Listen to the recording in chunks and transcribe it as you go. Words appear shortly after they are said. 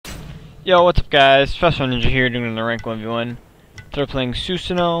Yo, what's up guys? Special Ninja here doing the rank 1v1. So we're playing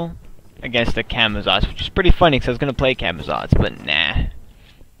Susano against the Camazotz, which is pretty funny because I was going to play Camazotz, but nah.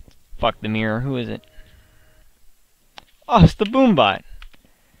 Fuck the mirror, who is it? Oh, it's the Boombot.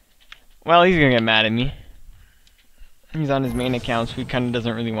 Well, he's going to get mad at me. He's on his main account, so he kind of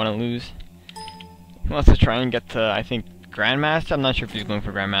doesn't really want to lose. He wants to try and get to, I think, Grandmaster? I'm not sure if he's going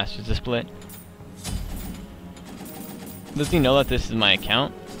for Grandmaster to split. Does he know that this is my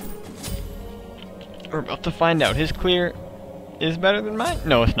account? We're about to find out. His clear is better than mine?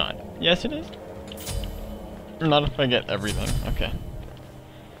 No, it's not. Yes, it is. Not if I get everything. Okay.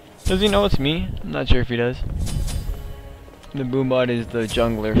 Does he know it's me? I'm not sure if he does. The Boombot is the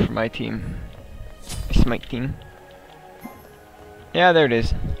jungler for my team. Smite team. Yeah, there it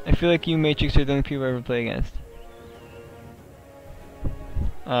is. I feel like you Matrix are the only people I ever play against.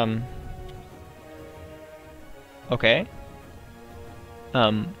 Okay.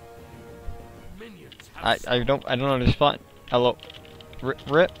 I don't know the spot. Hello.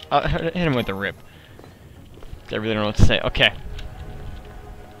 Rip? Hit him with the rip. I really don't know what to say. Okay.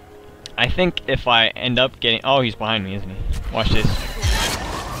 I think if I end up getting... Oh, he's behind me, isn't he? Watch this.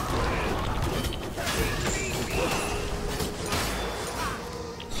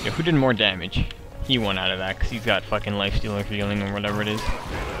 Yeah, who did more damage? He won out of that, because he's got fucking lifesteal or healing or whatever it is.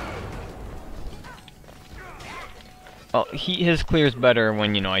 Well, his clear is better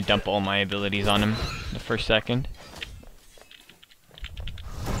when, you know, I dump all my abilities on him the first second.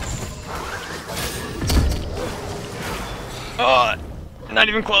 Oh, not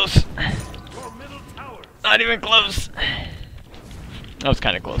even close. Not even close. That was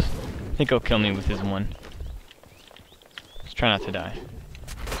kind of close. I think he'll kill me with his one. Let's try not to die.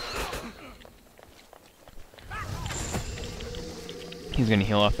 He's gonna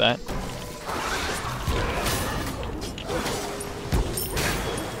heal off that.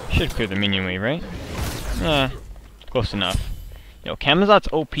 Should clear the minion wave, right? Close enough. Yo,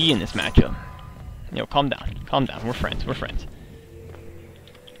 Camazotz OP in this matchup. Yo, calm down. Calm down. We're friends. We're friends.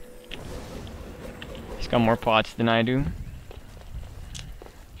 He's got more pots than I do.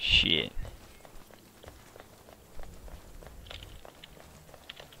 Shit.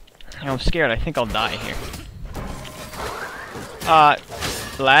 I'm scared. I think I'll die here.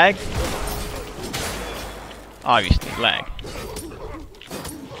 Lag? Obviously, lag.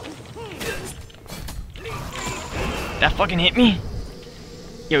 That fucking hit me?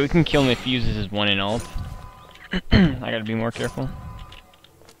 Yeah, we can kill him if he uses his one in ult. I gotta be more careful.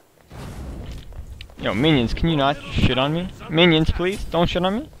 Yo, minions, can you not shit on me? Minions, please, don't shit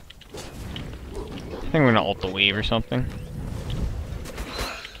on me. I think we're gonna ult the wave or something.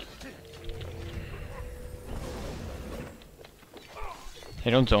 Hey,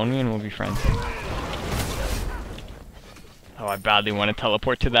 don't zone me and we'll be friends. Oh, I badly want to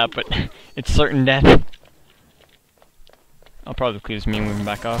teleport to that, but it's certain death. I'll probably clear this minion moving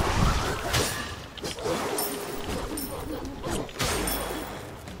back off.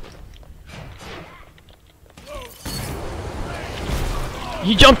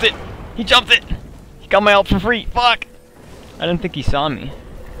 He jumped it! He jumped it! He got my ult for free! Fuck! I didn't think he saw me.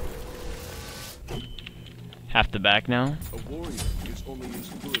 Have to back now.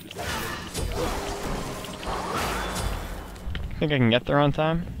 Think I can get there on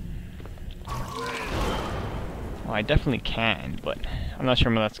time? Well, I definitely can, but I'm not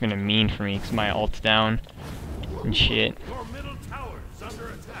sure what that's gonna mean for me because my ult's down and shit.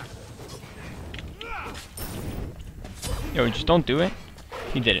 Yo, just don't do it.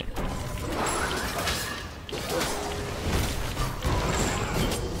 He did it.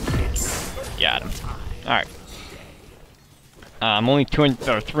 Got him. Alright. I'm only 200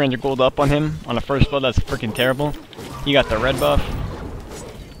 or 300 gold up on him on the first blood. That's freaking terrible. He got the red buff.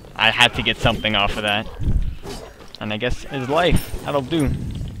 I had to get something off of that. And I guess his life. That'll do.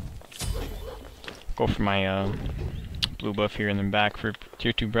 Go for my blue buff here and then back for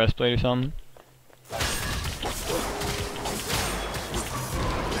tier 2 breastplate or something.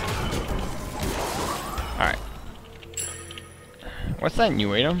 Alright. What's that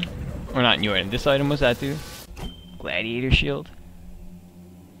new item? Or not new item. This item was that, dude? Gladiator shield?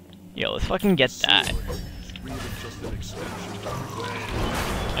 Yo, let's fucking get that.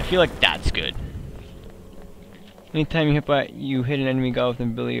 I feel like that's good. Anytime you hit an enemy god with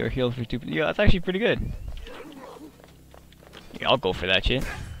an ability or heal for 2. Yeah, that's actually pretty good. Yeah, I'll go for that shit.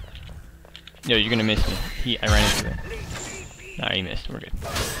 Yo, you're gonna miss me. I ran into it. Nah, you missed. We're good.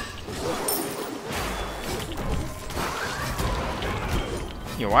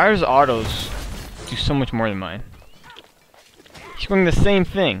 Yo, why does autos do so much more than mine? He's doing the same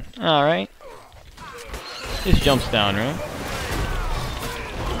thing. Alright. Just jumps down, right?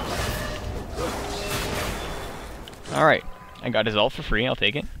 Alright. I got his ult for free, I'll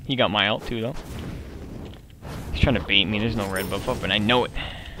take it. He got my ult too though. He's trying to bait me, there's no red buff up and I know it.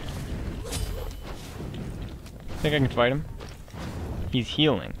 Think I can fight him? He's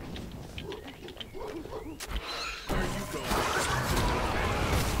healing.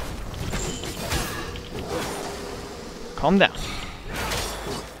 Calm down.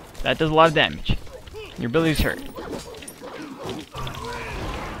 That does a lot of damage. Your ability's hurt.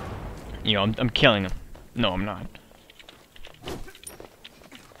 You know, I'm killing him. No, I'm not.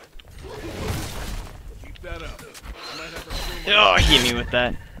 Oh, he hit me with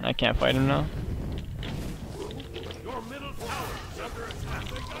that. I can't fight him now.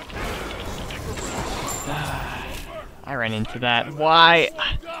 I ran into that. Why?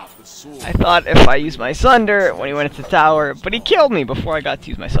 I thought if I used my Sunder when he went into the tower, but he killed me before I got to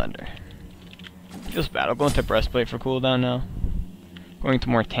use my Sunder. Feels bad. I'll go into Breastplate for cooldown now. Going to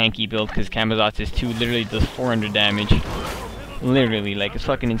more tanky build because Camazotz is 2 literally does 400 damage. Literally, like, it's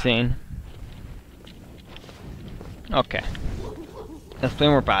fucking insane. Okay. Let's play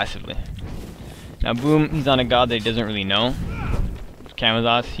more passively. Now, Boom, he's on a god that he doesn't really know.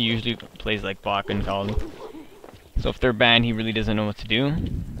 Camazotz, he usually plays like Bach and Kali. So if they're banned, he really doesn't know what to do.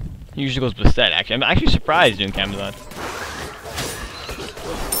 He usually goes Bastet, actually. I'm actually surprised doing Camazotz.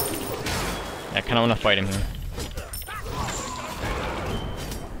 I kind of want to fight him here.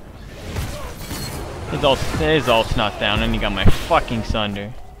 His ult's not down, and he got my fucking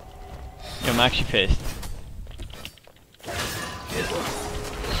Sunder. Yo, I'm actually pissed.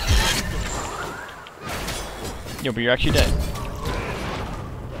 Yo, but you're actually dead.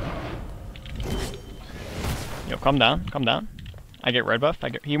 Yo, calm down, calm down. I get red buff.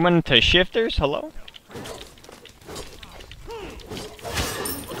 He went into shifters. Hello.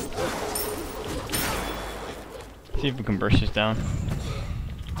 See if we can burst this down.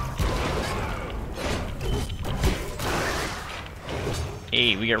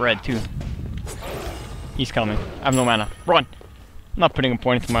 Hey, we get red too. He's coming. I have no mana. Run! I'm not putting a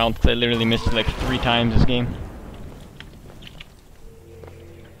point into my ult. I literally missed it like 3 times this game.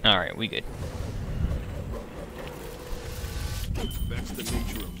 Alright, we good. That's the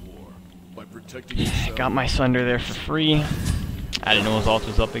nature of war. By protecting yourself. Got my Sunder there for free. I didn't know his ult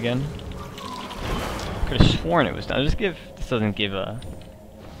was up again. Could have sworn it was down. This doesn't give a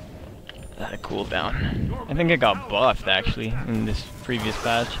cooldown. I think it got buffed actually in this previous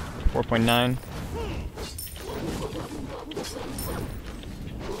patch, 4.9.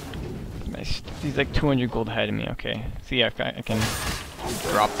 He's like 200 gold ahead of me. Okay, see, I can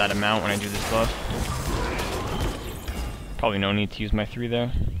drop that amount when I do this buff. Probably no need to use my 3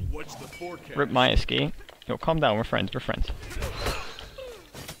 there. Rip my escape. Yo, calm down. We're friends. We're friends.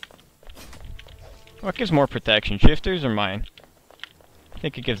 What gives more protection, shifters or mine? I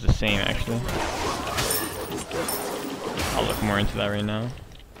think it gives the same actually. I'll look more into that right now.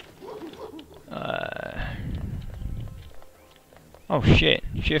 Oh shit,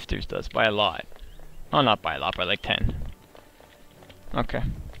 shifters does by a lot. Oh, not by a lot, by like 10. Okay.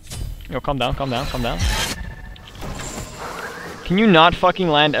 Yo, calm down, calm down, calm down. Can you not fucking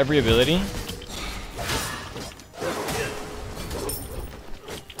land every ability?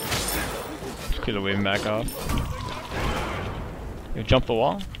 Just kill the wave and back off. Yo, jump the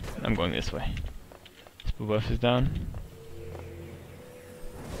wall. I'm going this way. This blue buff is down.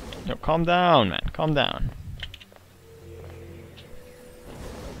 Yo, calm down, man. Calm down.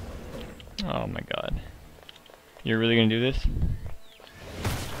 Oh my god. You're really gonna do this?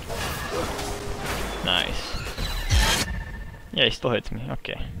 Nice. Yeah, he still hits me.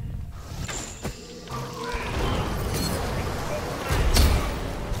 Okay.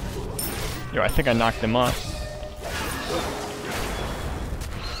 Yo, I think I knocked him off.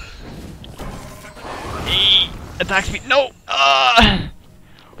 Hey! Attack speed! No!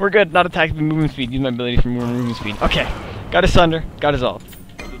 We're good. Not attack speed, movement speed. Use my ability for more movement speed. Okay. Got his Sunder. Got his ult.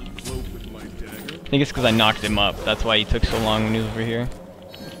 I think it's because I knocked him up. That's why he took so long when he was over here.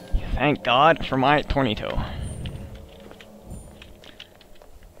 Thank God for my tornado.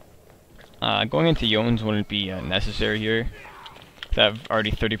 Going into Yones wouldn't be necessary here. I have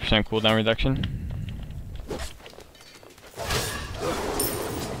already 30% cooldown reduction.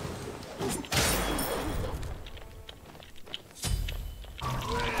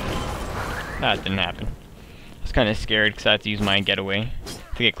 That didn't happen. I was kind of scared because I had to use my getaway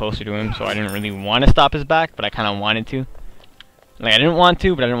to get closer to him, so I didn't really want to stop his back, but I kind of wanted to. Like, I didn't want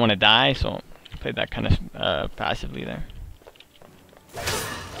to, but I didn't want to die, so I played that kind of passively there.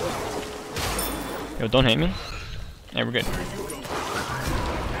 Yo, don't hit me. Yeah, we're good.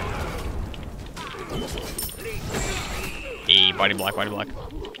 Hey, body block, body block.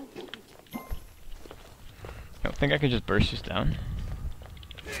 I don't think I could just burst this down.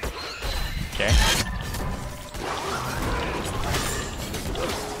 Okay.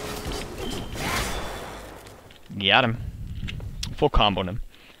 Got him. Full comboed him.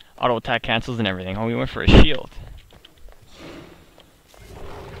 Auto attack cancels and everything. Oh, we went for a shield.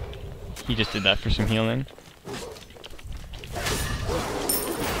 He just did that for some healing.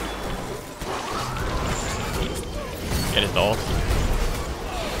 Get his ult.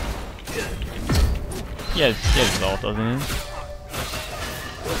 He has his ult, doesn't he?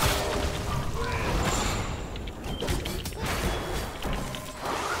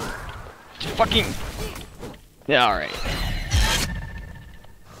 Just fucking... Yeah, alright.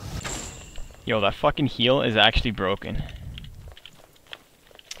 Yo, that fucking heal is actually broken.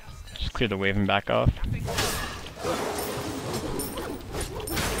 Just clear the wave and back off.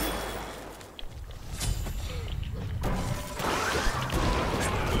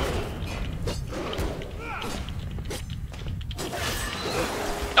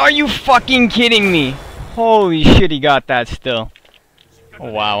 Are you fucking kidding me? Holy shit, he got that still.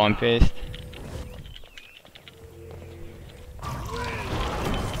 Oh, wow, I'm pissed.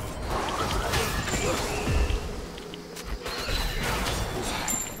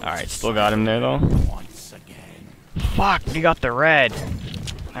 Alright, still got him there though. Fuck, we got the red.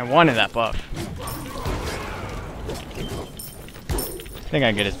 I wanted that buff. I think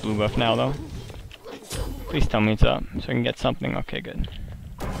I get his blue buff now though. Please tell me it's up so I can get something. Okay, good.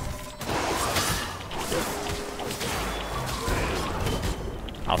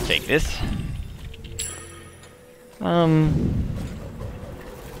 I'll take this.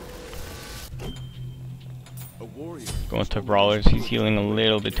 Going to brawlers, he's healing a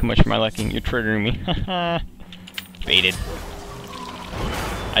little bit too much for my liking. You're triggering me. Baited.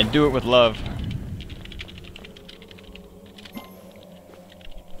 I do it with love.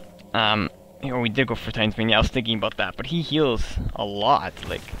 You know, we did go for Titan's Bane. Yeah, I was thinking about that, but he heals a lot.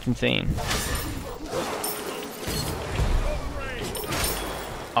 Like, it's insane.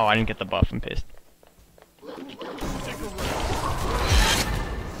 Oh, I didn't get the buff. I'm pissed.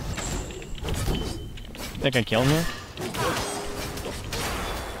 Think I killed him here?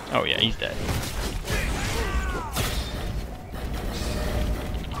 Oh yeah, he's dead.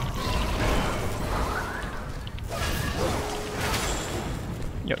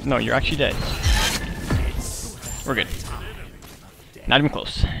 Yo, no, you're actually dead. We're good. Not even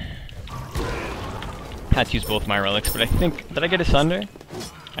close. Had to use both my relics, but I think... Did I get a Sunder?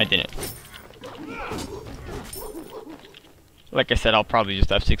 I didn't. Like I said, I'll probably just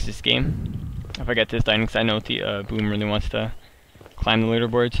F6 this game. If I get this done, because I know Boom really wants to climb the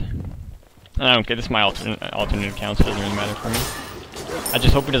leaderboards. And I don't care, this is my alternate account, so it doesn't really matter for me. I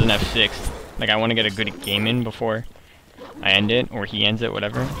just hope he doesn't F6. Like, I want to get a good game in before I end it, or he ends it,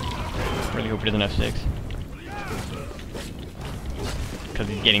 whatever. Really hope he doesn't F6. Because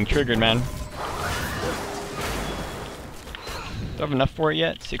he's getting triggered, man. Do I have enough for it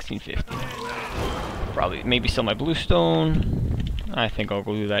yet? 1650. Probably, maybe sell my bluestone. I think I'll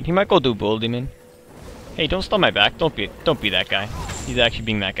go do that. He might go do Bull Demon. Hey, don't stun my back. Don't be that guy. He's actually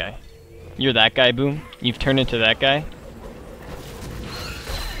being that guy. You're that guy, Boom. You've turned into that guy.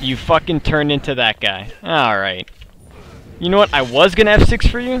 You fucking turned into that guy. Alright. You know what? I was gonna F6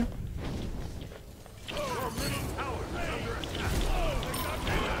 for you.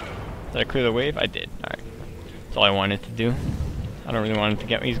 Did I clear the wave? I did. Alright. That's all I wanted to do. I don't really want him to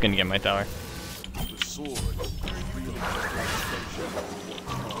get... He's gonna get my tower.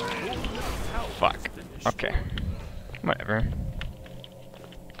 Fuck. Okay. Whatever.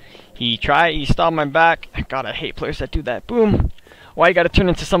 He stopped my back. God, I hate players that do that. Boom. Why you gotta turn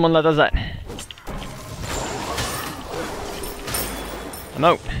into someone that does that? I'm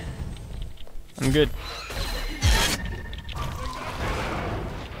out. I'm good.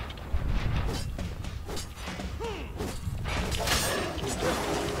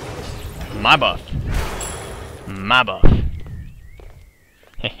 My buff. My buff.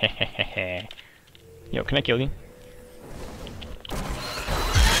 Hehehehe. Yo, can I kill you?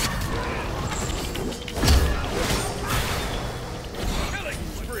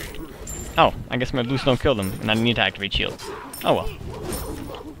 Oh, I guess my bluestone killed him, and I need to activate shield. Oh well.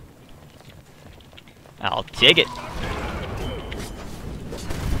 I'll take it.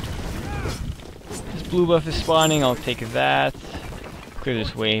 This blue buff is spawning, I'll take that. Clear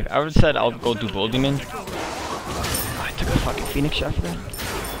this wave. I would've said I'll go do Bull Demon. Oh, I took a fucking Phoenix shot for that.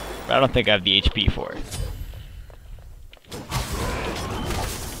 But I don't think I have the HP for it.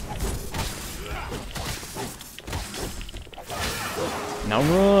 Now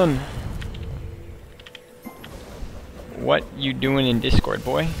run! What you doing in Discord,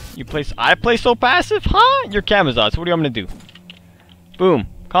 boy? I play so passive, huh? You're Camazotz. What do you want me to do? Boom.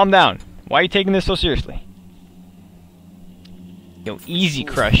 Calm down. Why are you taking this so seriously? Yo, easy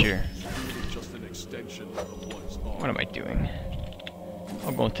crusher. Just an extension of one's arm. What am I doing?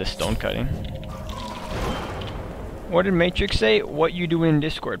 I'll go into stone cutting. What did Matrix say? What you doing in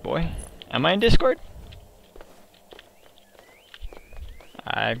Discord, boy? Am I in Discord?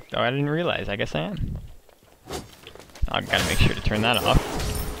 I didn't realize. I guess I am. I've got to make sure to turn that off.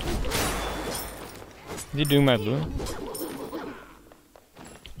 Is he doing my blue?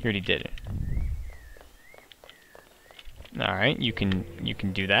 He already did it. Alright, you can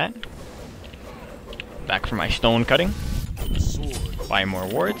do that. Back for my stone cutting. Buy more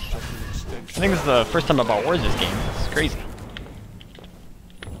wards. I think this is the first time I bought wards this game. It's crazy.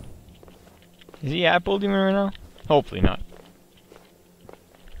 Is he at Bull Demon right now? Hopefully not.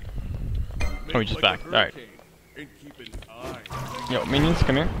 Oh, he's just back. Alright. Yo, minions,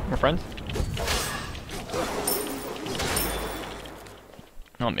 come here. We're friends.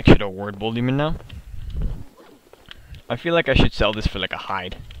 I'll make sure to ward Bull Demon now. I feel like I should sell this for like a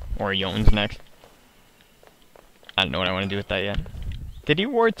hide. Or a Yones next. I don't know what I want to do with that yet. Did he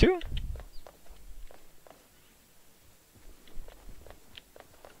ward too?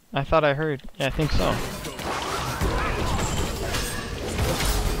 I thought I heard. Yeah, I think so.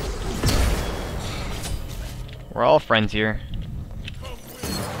 We're all friends here.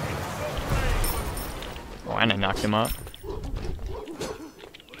 Oh, and I knocked him out.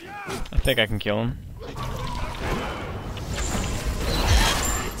 I think I can kill him.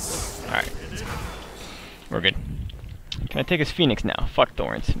 Alright. We're good. Can I take his Phoenix now? Fuck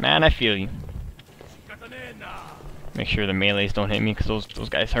Thorns. Man, I feel you. Make sure the melees don't hit me, because those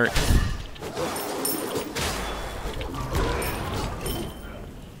guys hurt.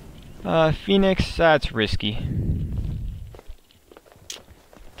 Phoenix, that's risky.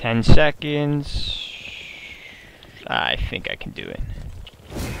 10 seconds. I think I can do it.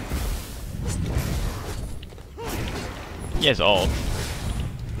 He has ult.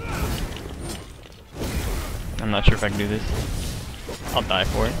 I'm not sure if I can do this. I'll die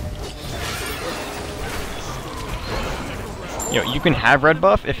for it. Yo, you can have red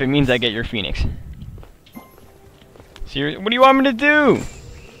buff if it means I get your Phoenix. Seriously? What do you want me to do?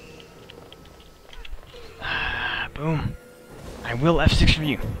 Boom. I will F6 for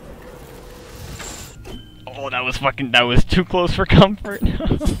you. Oh, that was too close for comfort.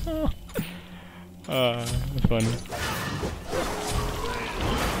 That's funny.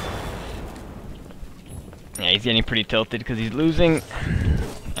 Yeah, he's getting pretty tilted because he's losing.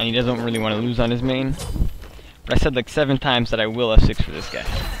 And he doesn't really want to lose on his main. But I said like 7 times that I will F6 for this guy.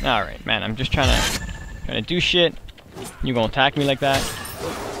 Alright, man, I'm just trying to do shit. You gonna attack me like that?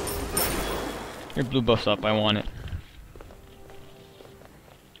 Your blue buff's up, I want it.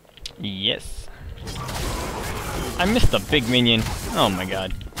 Yes. I missed a big minion. Oh my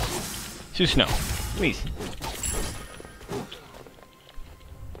god. Susano, please.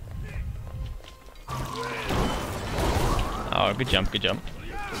 Oh, good jump, good jump.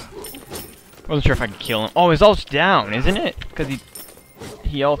 Wasn't sure if I could kill him. Oh, his ult's down, isn't it? Because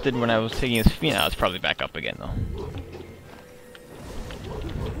he ulted when I was taking his feet. Now it's probably back up again though.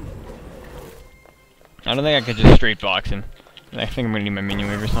 I don't think I could just straight box him. I think I'm gonna need my minion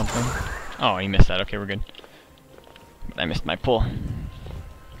wave or something. Oh, he missed that. Okay, we're good. But I missed my pull.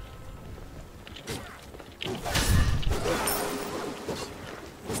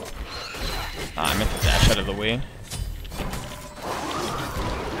 Ah, I meant to dash out of the way.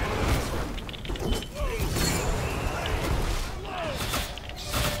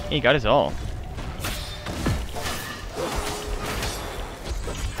 He got his ult.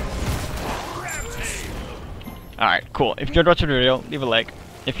 Alright, cool. If you enjoyed watching the video, leave a like.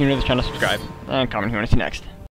 If you're new to the channel, subscribe. And comment who you want to see next.